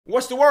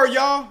What's the word,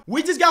 y'all?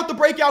 We just got the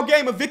breakout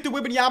game of Victor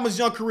Wembanyama's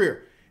young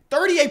career.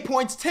 38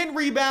 points, 10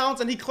 rebounds,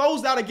 and he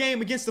closed out a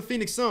game against the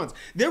Phoenix Suns.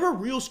 There were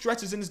real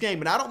stretches in this game,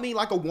 and I don't mean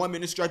like a 1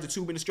 minute stretch or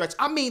 2 minute stretch.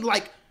 I mean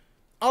like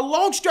a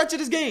long stretch of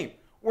this game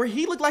where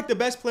he looked like the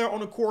best player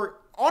on a court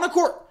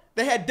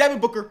that had Devin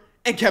Booker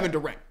and Kevin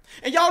Durant.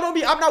 And y'all know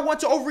me, I'm not one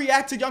to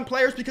overreact to young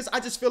players because I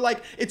just feel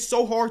like it's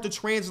so hard to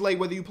translate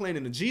whether you're playing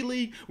in the G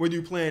League, whether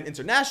you're playing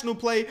international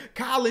play,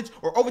 college,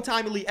 or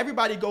overtime elite.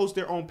 Everybody goes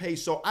their own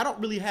pace. So I don't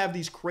really have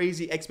these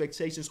crazy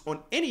expectations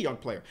on any young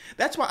player.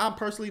 That's why I'm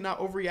personally not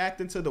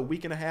overreacting to the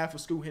week and a half of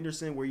Scoot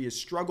Henderson where he has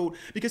struggled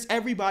because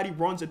everybody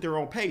runs at their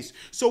own pace.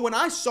 So when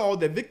I saw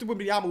that Victor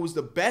Wembanyama was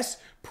the best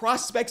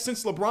prospect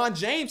since LeBron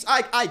James,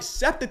 I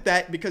accepted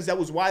that because that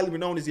was widely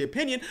known as the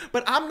opinion.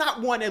 But I'm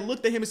not one that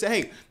looked at him and said,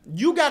 hey,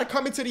 you got to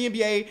come into the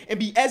NBA and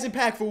be as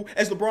impactful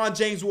as LeBron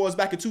James was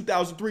back in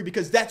 2003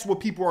 because that's what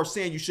people are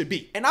saying you should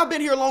be. And I've been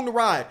here along the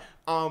ride.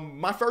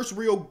 My first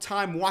real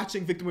time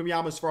watching Victor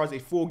Wembanyama as far as a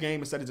full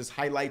game instead of just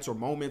highlights or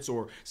moments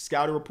or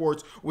scouting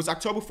reports was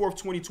October 4th,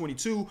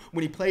 2022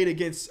 when he played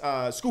against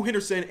Scoot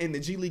Henderson in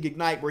the G League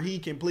Ignite where he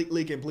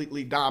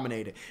completely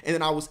dominated. And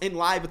then I was in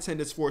live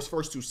attendance for his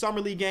first 2 Summer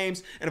League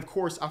games. And of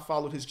course, I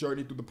followed his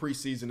journey through the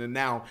preseason and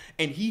now.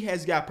 And he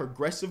has got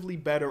progressively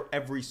better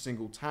every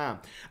single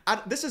time.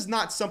 This is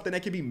not something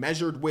that can be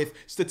measured with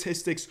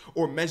statistics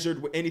or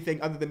measured with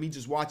anything other than me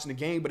just watching the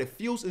game. But it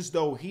feels as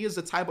though he is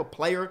the type of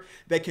player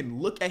that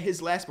can look at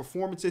his last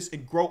performances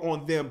and grow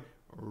on them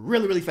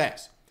really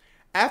fast.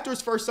 After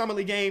his first Summer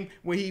League game,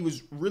 when he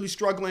was really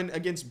struggling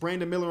against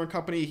Brandon Miller and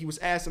company, he was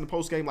asked in the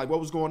postgame, like, what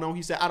was going on?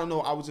 He said, I don't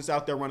know. I was just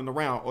out there running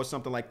around or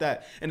something like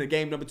that. And in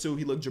game number 2,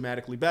 he looked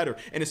dramatically better.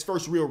 In his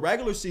first real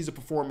regular season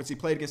performance, he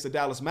played against the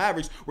Dallas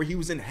Mavericks where he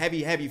was in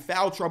heavy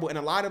foul trouble. And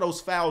a lot of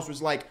those fouls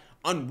was like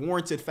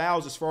unwarranted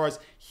fouls as far as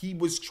he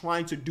was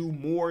trying to do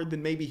more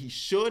than maybe he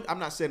should. I'm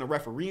not saying a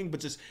refereeing, but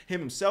just him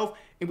himself.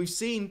 And we've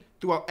seen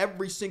throughout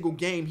every single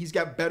game, he's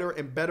got better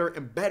and better.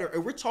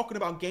 And we're talking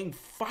about game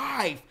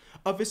 5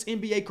 of his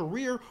NBA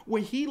career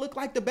where he looked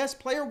like the best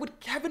player with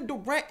Kevin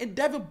Durant and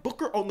Devin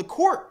Booker on the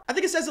court. I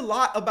think it says a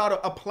lot about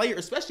a player,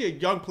 especially a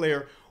young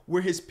player,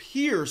 where his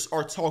peers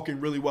are talking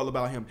really well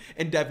about him.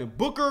 And Devin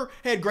Booker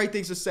had great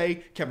things to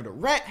say. Kevin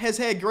Durant has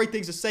had great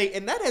things to say.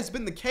 And that has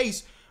been the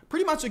case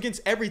pretty much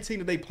against every team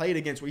that they played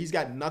against where he's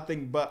got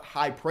nothing but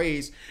high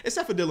praise,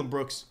 except for Dillon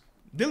Brooks.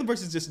 Dillon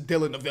Brooks is just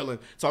Dillon the villain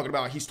talking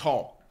about he's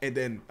tall. And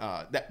then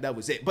that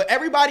was it. But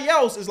everybody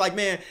else is like,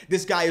 man,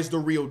 this guy is the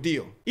real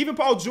deal. Even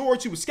Paul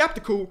George, who was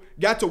skeptical,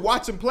 got to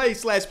watch him play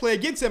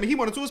against him. And he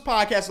went into his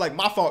podcast like,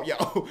 my fault,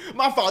 yo.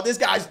 My fault. This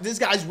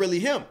guy's really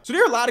him. So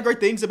there are a lot of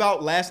great things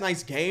about last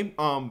night's game.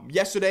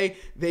 Yesterday,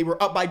 they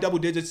were up by double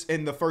digits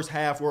in the first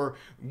half where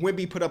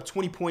Wemby put up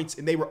 20 points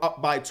and they were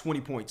up by 20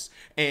 points.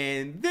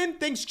 And then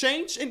things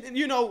changed. And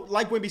you know,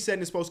 like Wemby said in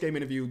his post-game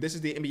interview, this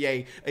is the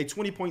NBA. A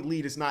 20-point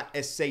lead is not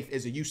as safe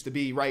as it used to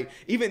be, right?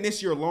 Even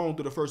this year alone,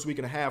 through the first week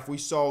and a half, we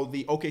saw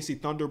the OKC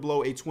Thunder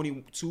blow a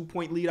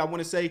 22-point lead, I want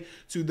to say,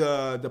 to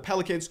the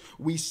Pelicans.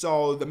 We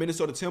saw the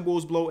Minnesota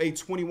Timberwolves blow a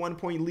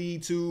 21-point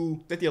lead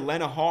to the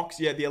Atlanta Hawks.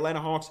 Yeah, the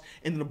Atlanta Hawks.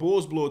 And then the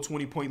Bulls blew a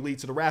 20-point lead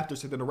to the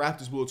Raptors. And then the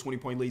Raptors blew a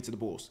 20-point lead to the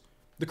Bulls.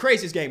 The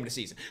craziest game of the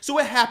season. So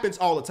it happens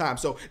all the time.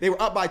 So they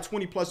were up by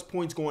 20-plus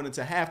points going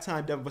into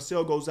halftime. Devin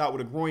Vassell goes out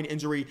with a groin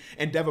injury,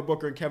 and Devin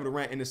Booker and Kevin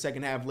Durant in the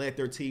second half led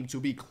their team to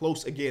be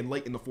close again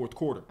late in the fourth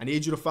quarter. I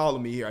need you to follow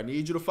me here.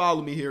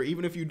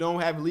 Even if you don't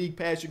have League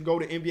Pass, you can go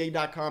to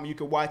NBA.com and you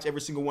can watch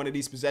every single one of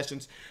these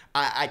possessions.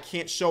 I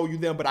can't show you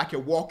them, but I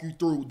can walk you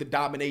through the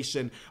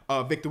domination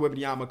of Victor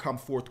Wembanyama come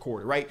fourth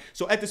quarter, right?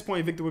 So at this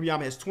point, Victor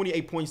Wembanyama has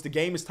 28 points. The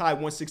game is tied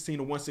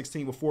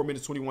 116-116 with 4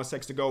 minutes, 21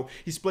 seconds to go.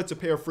 He splits a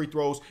pair of free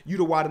throws.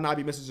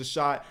 Watanabe misses a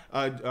shot.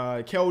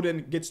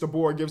 Keldon gets the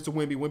board, gives to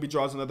Wemby. Wemby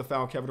draws another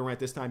foul. Kevin Durant,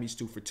 this time he's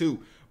 2 for 2.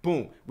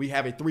 Boom. We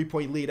have a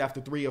 3-point lead after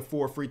 3 of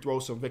 4 free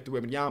throws from Victor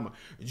Wembanyama.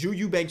 Drew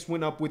Eubanks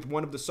went up with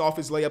one of the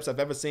softest layups I've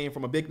ever seen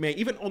from a big man.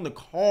 Even on the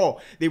call,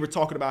 they were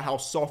talking about how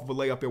soft of a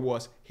layup it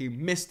was. He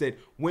missed it.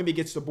 Wemby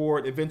gets the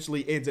board.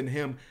 Eventually ends in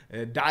him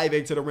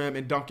diving to the rim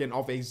and dunking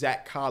off a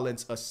Zach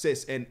Collins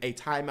assist and a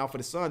timeout for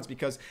the Suns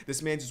because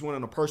this man just went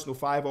on a personal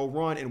 5-0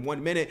 run in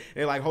 1 minute.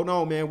 They're like, hold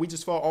on, man. We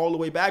just fought all the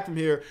way back from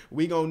here.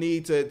 We gonna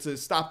need to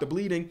stop the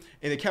bleeding.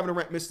 And then Kevin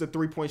Durant missed a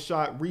 3-point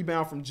shot.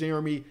 Rebound from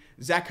Jeremy.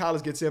 Zach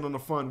Collins gets in on the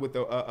front with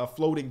a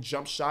floating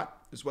jump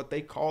shot is what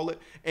they call it.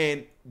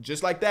 And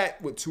just like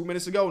that, with 2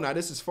 minutes to go, now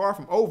this is far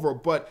from over,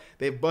 but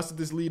they've busted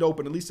this lead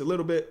open at least a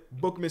little bit.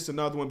 Book missed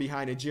another one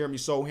behind a Jeremy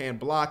Sohan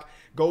block.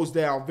 Goes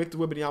down. Victor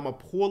Wembanyama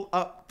pull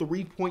up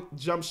 3-point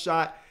jump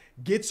shot.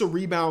 Gets a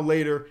rebound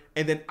later,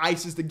 and then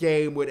ices the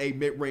game with a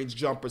mid-range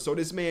jumper. So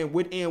this man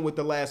went in with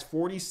the last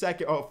 4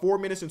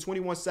 minutes and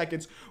 21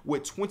 seconds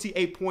with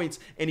 28 points,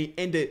 and he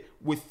ended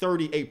with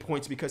 38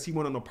 points because he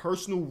went on a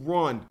personal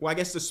run. Well, I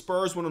guess the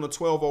Spurs went on a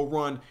 12-0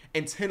 run,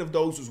 and 10 of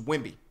those was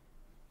Wemby.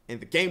 And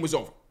the game was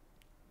over.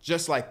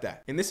 Just like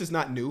that. And this is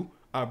not new.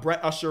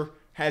 Brett Usher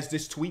has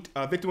this tweet.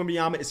 Victor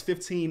Wembanyama is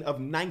 15 of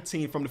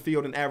 19 from the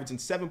field and averaging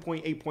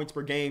 7.8 points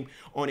per game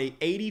on a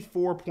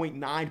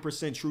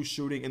 84.9% true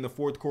shooting in the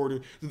fourth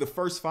quarter through the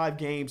first 5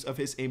 games of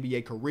his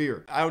NBA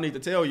career. I don't need to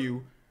tell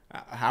you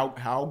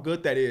how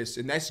good that is,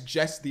 and that's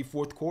just the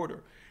fourth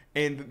quarter.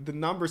 And the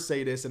numbers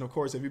say this, and of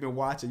course, if you've been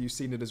watching, you've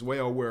seen it as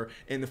well, where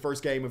in the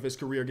first game of his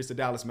career against the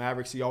Dallas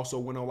Mavericks, he also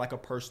went on like a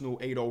personal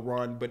 8-0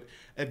 run, but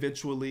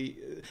eventually,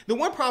 the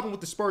one problem with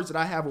the Spurs that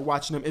I have with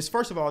watching them is,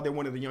 first of all, they're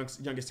one of the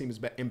youngest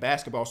teams in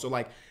basketball, so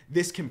like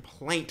this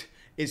complaint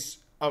is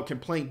a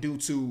complaint due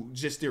to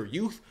just their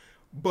youth,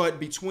 but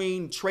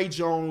between Trey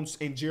Jones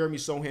and Jeremy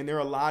Sohan, there are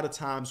a lot of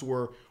times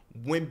where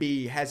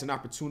Wemby has an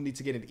opportunity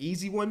to get an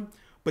easy one,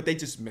 but they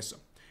just miss him.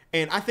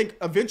 And I think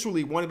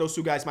eventually one of those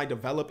two guys might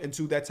develop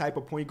into that type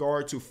of point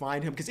guard to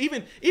find him. Because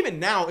even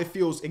now, it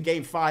feels in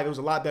game 5, it was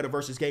a lot better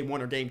versus game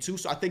 1 or game 2.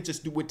 So I think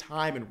just with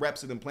time and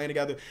reps of them playing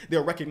together,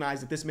 they'll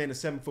recognize that this man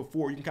is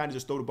 7'4". You can kind of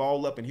just throw the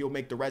ball up and he'll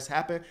make the rest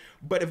happen.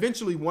 But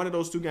eventually one of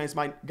those two guys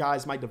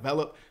might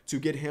develop to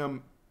get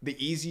him the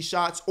easy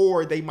shots,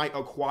 or they might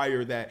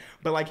acquire that.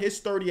 But like his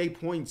 38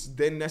 points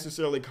didn't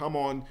necessarily come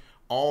on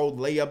all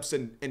layups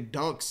and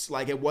dunks.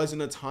 Like, it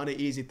wasn't a ton of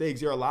easy things.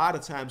 There are a lot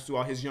of times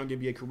throughout his young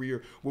NBA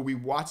career where we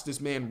watched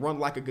this man run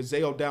like a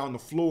gazelle down the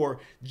floor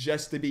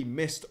just to be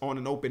missed on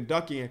an open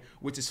duck in,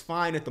 which is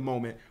fine at the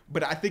moment,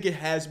 but I think it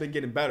has been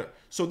getting better.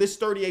 So this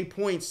 38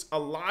 points, a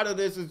lot of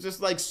this is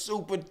just like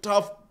super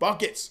tough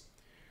buckets.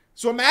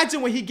 So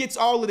imagine when he gets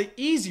all of the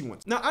easy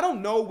ones. Now, I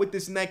don't know what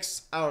this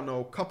next,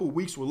 couple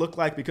weeks will look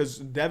like, because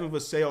Devin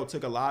Vassell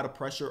took a lot of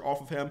pressure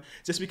off of him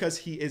just because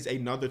he is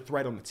another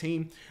threat on the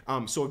team.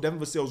 So if Devin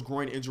Vassell's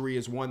groin injury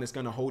is one that's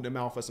going to hold him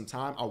out for some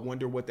time, I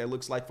wonder what that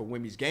looks like for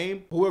Wemby's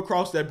game. But we'll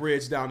cross that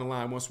bridge down the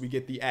line once we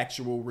get the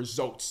actual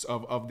results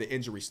of the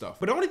injury stuff.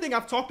 But the only thing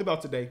I've talked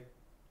about today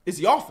is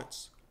the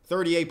offense.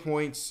 38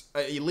 points,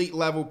 an elite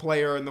level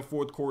player in the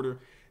fourth quarter.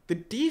 The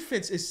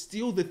defense is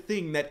still the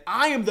thing that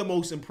I am the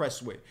most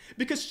impressed with,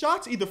 because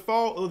shots either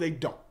fall or they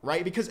don't,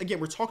 right? Because again,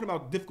 we're talking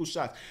about difficult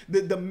shots.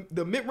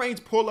 The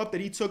mid-range pull-up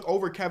that he took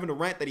over Kevin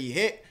Durant that he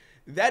hit,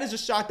 that is a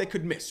shot that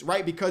could miss,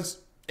 right?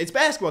 Because it's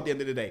basketball at the end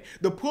of the day.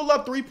 The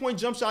pull-up three-point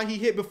jump shot he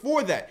hit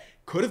before that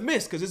could have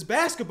missed because it's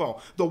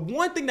basketball. The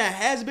one thing that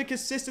has been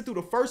consistent through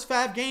the first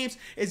 5 games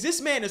is this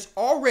man is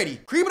already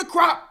cream of the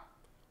crop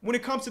when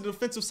it comes to the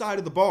defensive side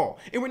of the ball.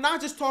 And we're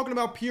not just talking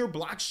about pure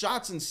block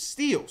shots and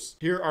steals.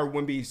 Here are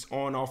Wemby's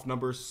on-off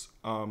numbers.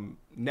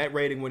 Net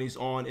rating when he's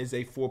on is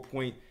a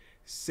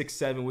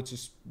 4.67, which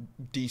is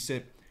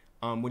decent.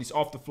 When he's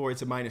off the floor,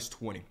 it's a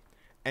 -20.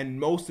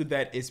 And most of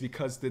that is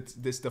because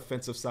this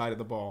defensive side of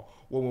the ball.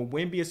 Well, when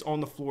Wemby is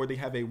on the floor, they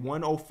have a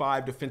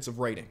 105 defensive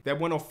rating. That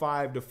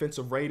 105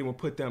 defensive rating will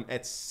put them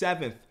at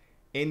 7th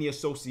in the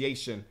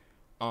association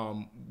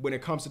when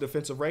it comes to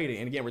defensive rating.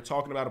 And again, we're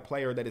talking about a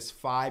player that is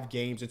 5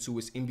 games into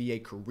his NBA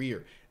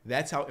career.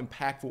 That's how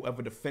impactful of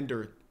a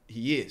defender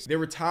he is. There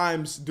were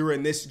times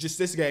during this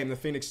game, the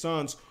Phoenix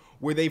Suns,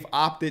 where they've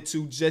opted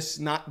to just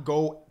not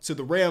go to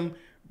the rim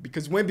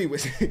because Wemby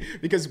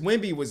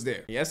was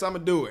there. Yes, I'm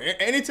gonna do it.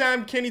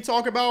 Anytime Kenny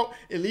talk about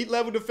elite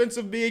level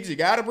defensive bigs, you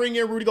gotta bring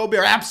in Rudy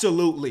Gobert.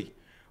 Absolutely.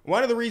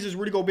 One of the reasons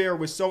Rudy Gobert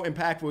was so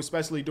impactful,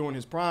 especially during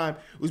his prime,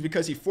 was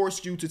because he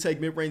forced you to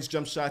take mid-range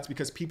jump shots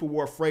because people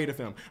were afraid of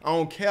him. I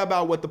don't care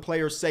about what the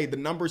players say. The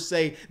numbers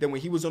say that when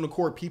he was on the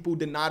court, people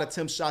did not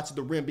attempt shots at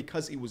the rim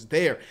because he was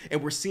there.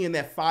 And we're seeing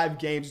that 5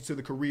 games into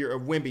the career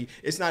of Wemby.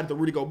 It's not at the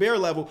Rudy Gobert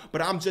level,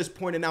 but I'm just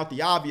pointing out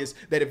the obvious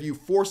that if you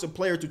force a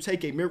player to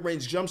take a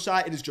mid-range jump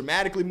shot, it is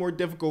dramatically more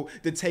difficult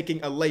than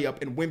taking a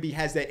layup, and Wemby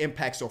has that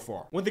impact so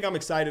far. One thing I'm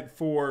excited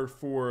for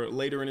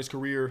later in his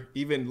career,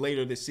 even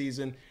later this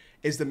season,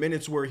 is the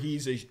minutes where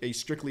he's a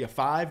strictly a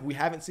 5. We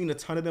haven't seen a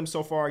ton of them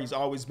so far. He's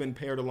always been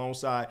paired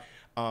alongside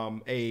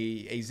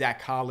a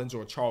Zach Collins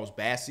or a Charles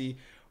Bassey.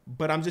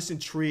 But I'm just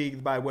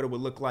intrigued by what it would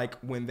look like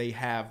when they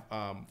have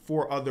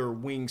 4 other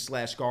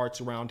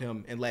wing/guards around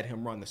him and let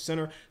him run the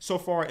center. So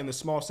far in the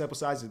small sample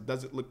size, it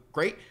doesn't look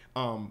great,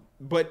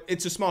 but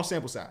it's a small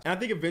sample size. And I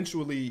think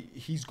eventually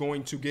he's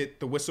going to get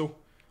the whistle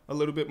a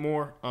little bit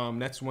more.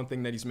 That's one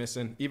thing that he's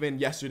missing. Even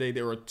yesterday,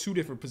 there were 2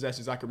 different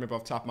possessions I can remember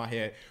off the top of my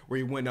head where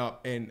he went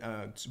up and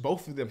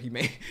both of them he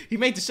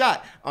made the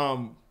shot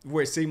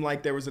where it seemed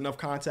like there was enough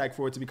contact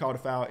for it to be called a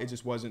foul. It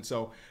just wasn't.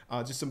 So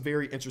just some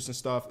very interesting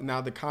stuff. Now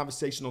the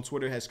conversation on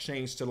Twitter has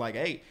changed to like,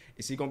 hey,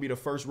 is he going to be the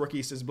first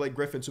rookie since Blake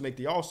Griffin to make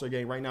the All-Star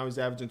game? Right now he's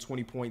averaging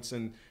 20 points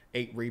and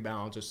 8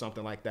 rebounds or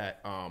something like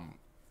that.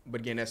 But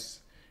again,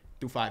 that's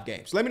through 5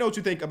 games. Let me know what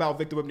you think about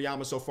Victor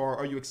Wembanyama so far.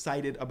 Are you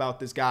excited about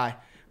this guy?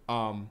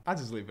 I'll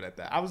just leave it at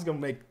that. I was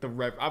going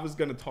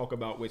to talk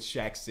about what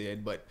Shaq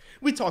said, but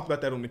we talked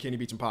about that on the Kenny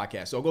Beecham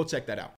podcast, so go check that out.